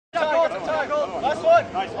Last one.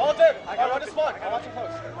 Nice. All good. I got one to spawn. I want your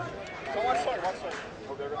post. So one sword.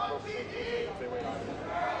 Oh, they're going to post. They wait on it.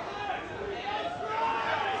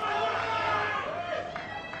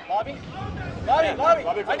 Lobby. I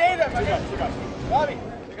need them. Lobby.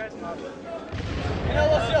 You guys lobby.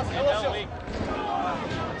 Yellow shields. Stay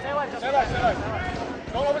alive.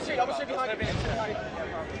 Don't overshoot behind you.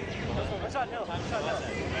 Watch out, hill.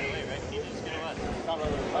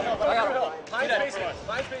 Heinz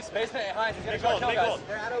basement. Heinz is going to go kill guys.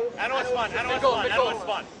 Anaheim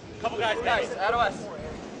spawn. Couple guys. Nice. Anaheim.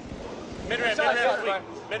 Mid-ramp.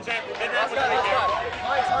 Mid-ramp.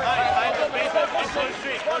 Heinz basement.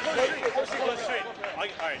 Close street.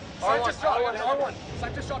 Alright. R1.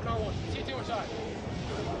 Snipe just dropped R1. C2 or shot.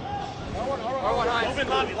 R1 Heinz. Move in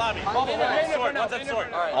lobby.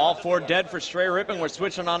 All 4 dead for Stray Rippin. We're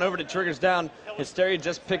switching on over to Triggers Down. Hysteria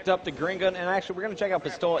just picked up the green gun, and actually we're going to check out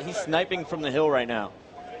Pistola. He's sniping from the hill right now.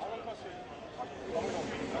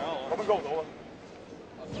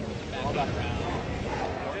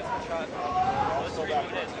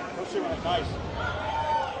 Nice.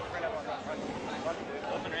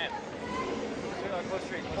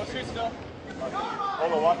 Close street still.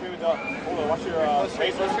 Hold on, walk me with the. Hold on, watch your laser.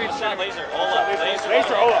 Laser. Laser.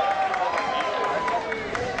 Hold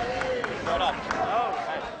up.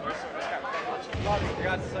 You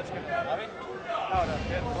got such good lobby? No.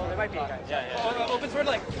 Well, they might be guys. Yeah. Open sword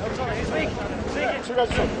leg. He's weak. Two guys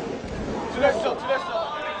still.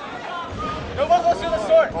 No, both go steal the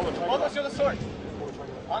sword. I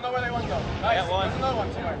don't know where they went though. Nice. There's another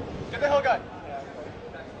one somewhere. Get the hill guy.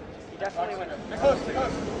 He definitely went. They're close.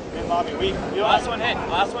 In lobby, weak. Last one hit.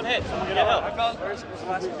 Get hill. Where's the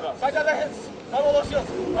last one? Side down that hits. Bubble those shields.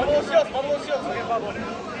 Get bubble.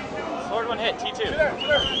 Sword one hit. T2. Two there.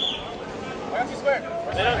 I got 2 square.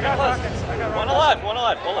 They don't get close. One alive.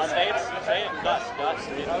 Bullet, stay in dust.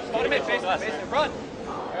 Put him in, face. Run.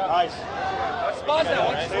 Nice. Spawns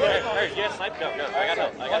now. Stay there. Hey, get a snipe. Go. I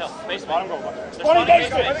got help. Basement. Spawning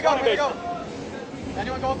basement. Where they go?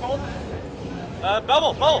 Anyone go up gold?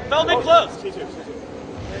 Bubble mid close.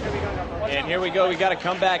 And here we go. We got to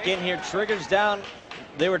come back in here. Triggers Down.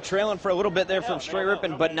 They were trailing for a little bit there from Stray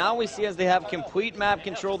Rippin, but now we see as they have complete map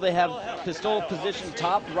control, they have Pistol positioned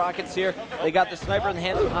top rockets here. They got the sniper in the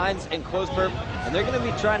hands of Heinz and close perp, and they're going to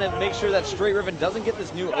be trying to make sure that Stray Rippin doesn't get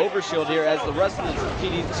this new overshield here as the rest of the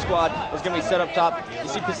TD squad is going to be set up top. You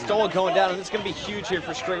see Pistola going down, and it's going to be huge here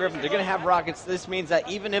for Stray Rippin. They're going to have rockets. This means that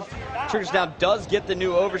even if Triggers Down does get the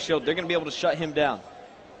new overshield, they're going to be able to shut him down.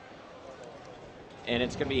 And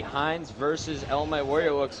it's going to be Heinz versus Elmite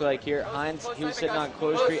Warrior, looks like here. Heinz, he was sitting on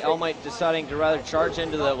close street. Elmite deciding to rather charge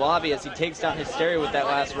into the lobby as he takes down Hysteria with that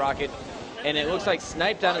last rocket. And it looks like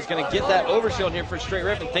Snipe Down is going to get that overshield here for Straight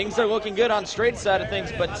Rippin. Things are looking good on Straight side of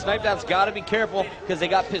things, but Snipe Down's got to be careful because they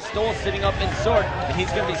got Pistol sitting up in Sword, and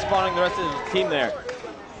he's going to be spawning the rest of the team there.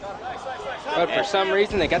 But for some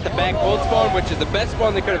reason, they got the back gold spawn, which is the best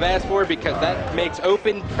spawn they could have asked for because that makes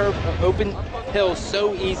open hill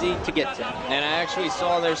so easy to get to. And I actually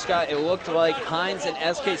saw there, Scott, it looked like Heinz and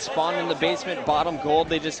SK spawned in the basement, bottom gold.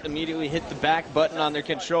 They just immediately hit the back button on their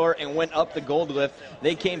controller and went up the gold lift.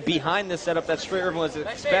 They came behind the setup that Straight Rippin was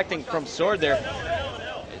expecting from Sword there.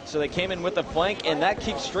 So they came in with a flank, and that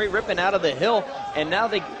keeps Straight Rippin out of the hill. And now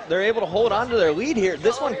they're able to hold on to their lead here.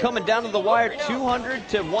 This one coming down to the wire, 200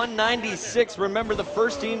 to 196. Remember, the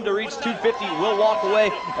first team to reach 250 will walk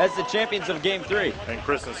away as the champions of Game 3. And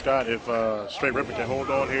Chris and Scott, if Straight Rippin can hold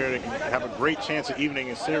on here, they can have a great chance of evening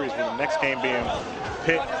in series with the next game being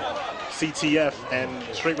Pitt, CTF, and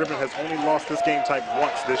Straight Rippin has only lost this game type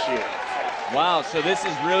once this year. Wow, so this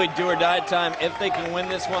is really do or die time. If they can win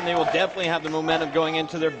this one, they will definitely have the momentum going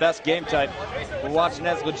into their best game type. We're watching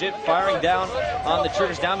that's legit firing down on the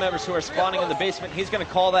Triggers Down members who are spawning in the basement. He's going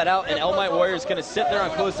to call that out, and Elmite Warrior is going to sit there on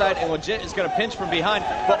close side, and legit is going to pinch from behind.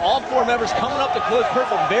 But all four members coming up to close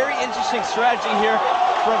purple. Very interesting strategy here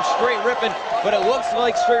from Straight Rippin, but it looks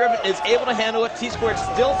like Straight Rippin is able to handle it. T-Squared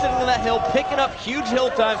still sitting in that hill, picking up huge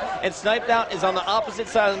hill time, and Snipe Down is on the opposite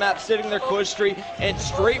side of the map, sitting there close street, and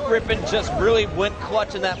Straight Rippin just really went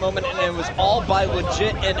clutch in that moment, and it was all by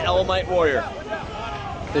legit and Elmite Warrior.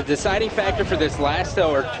 The deciding factor for this last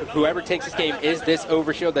hill, or whoever takes this game, is this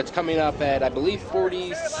overshield that's coming up at, I believe,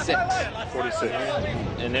 46. 46.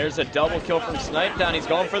 And there's a double kill from Snipe Down. He's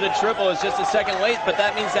going for the triple. It's just a second late, but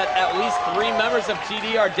that means that at least 3 members of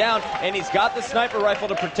TD are down, and he's got the sniper rifle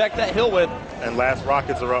to protect that hill with. And last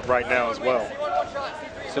rockets are up right now as well.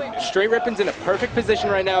 So Straight Rippin's in a perfect position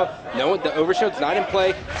right now. No, the overshield's not in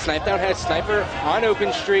play. Snipedown has Sniper on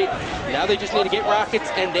open street. Now they just need to get rockets,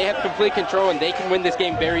 and they have complete control, and they can win this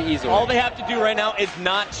game very easily. All they have to do right now is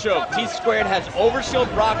not choke. T-Squared has overshield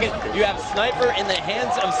rocket. You have Sniper in the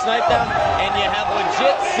hands of Snipedown, and you have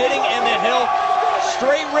Legit sitting in the hill.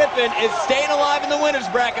 Straight Rippin is staying alive in the winner's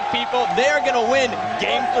bracket, people. They are going to win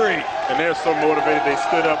Game 3. And they're so motivated. They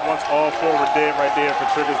stood up once all four were dead right there for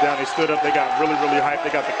Triggers down. They stood up. They got really, really hyped. They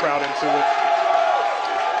got the crowd into it.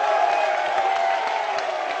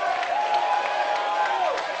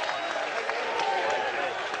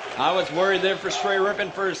 I was worried there for Straight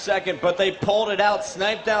Rippin for a second, but they pulled it out.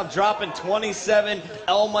 Snipedown dropping 27.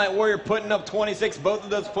 Elmite Warrior putting up 26. Both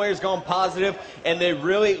of those players going positive, and they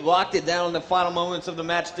really locked it down in the final moments of the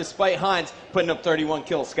match, despite Hines putting up 31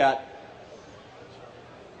 kills, Scott.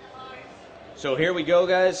 So here we go,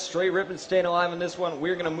 guys. Straight Rippin staying alive in this one.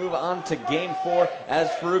 We're going to move on to Game 4. As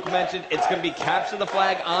Farouk mentioned, it's going to be capture the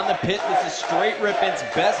flag on the pit. This is Straight Rippin's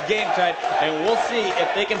best game type, and we'll see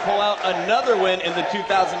if they can pull out another win in the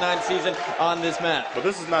 2009 season on this map. But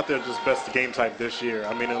this is not their just best game type this year.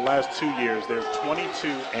 I mean, in the last 2 years, they're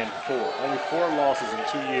 22-4. Only 4 losses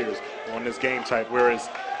in 2 years on this game type, whereas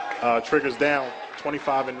Triggers down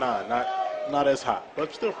 25-9. Not as hot,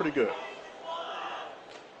 but still pretty good.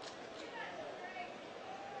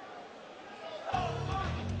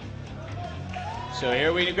 So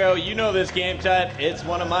here we go. You know this game type. It's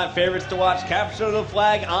one of my favorites to watch. Capture the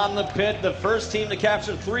flag on the pit. The first team to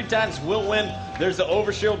capture 3 times will win. There's the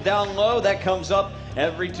overshield down low. That comes up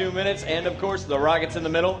every 2 minutes. And, of course, the rockets in the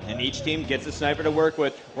middle. And each team gets a sniper to work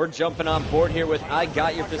with. We're jumping on board here with I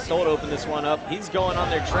Got Your Pistol to open this one up. He's going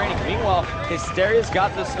on their training. Meanwhile, Hysteria's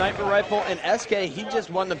got the sniper rifle. And SK, he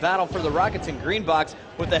just won the battle for the rockets in green box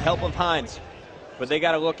with the help of Hines. But they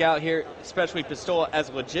got to look out here, especially Pistola,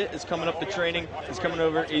 as Legit is coming up the training. He's coming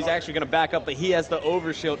over. He's actually going to back up, but he has the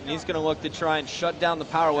overshield, and he's going to look to try and shut down the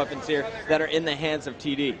power weapons here that are in the hands of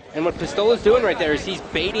TD. And what Pistola's doing right there is he's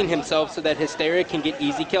baiting himself so that Hysteria can get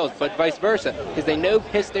easy kills, but vice versa, because they know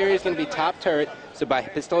Hysteria is going to be top turret. So by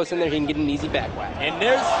Pistolas in there, he can get an easy back whack. And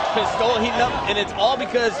there's Pistola heating up, and it's all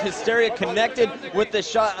because Hysteria connected with the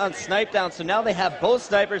shot on Snipedown. So now they have both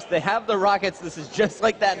snipers, they have the rockets. This is just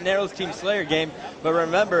like that Narrows Team Slayer game. But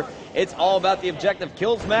remember, it's all about the objective.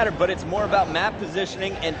 Kills matter, but it's more about map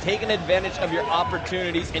positioning and taking advantage of your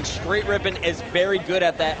opportunities. And Straight Rippin is very good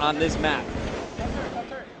at that on this map.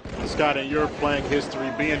 Scott, in your playing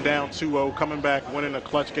history, being down 2-0, coming back, winning a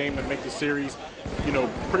clutch game to make the series, you know,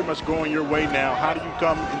 pretty much going your way now. How do you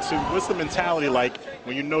come into, what's the mentality like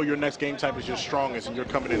when you know your next game type is your strongest and you're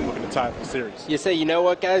coming in looking to tie up the series? You say, you know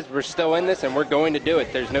what, guys, we're still in this and we're going to do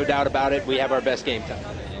it. There's no doubt about it. We have our best game type.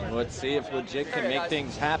 Let's see if Legit can make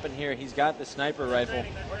things happen here. He's got the sniper rifle.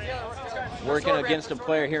 Working against a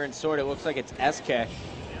player here in Sword. It looks like it's SK.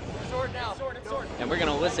 And we're going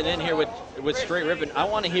to listen in here with Straight Rippin. I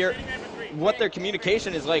want to hear what their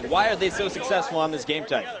communication is like. Why are they so successful on this game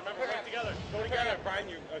type? Go together. Brian,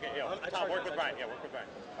 okay, Tom, work with Brian. Yeah, work with Brian.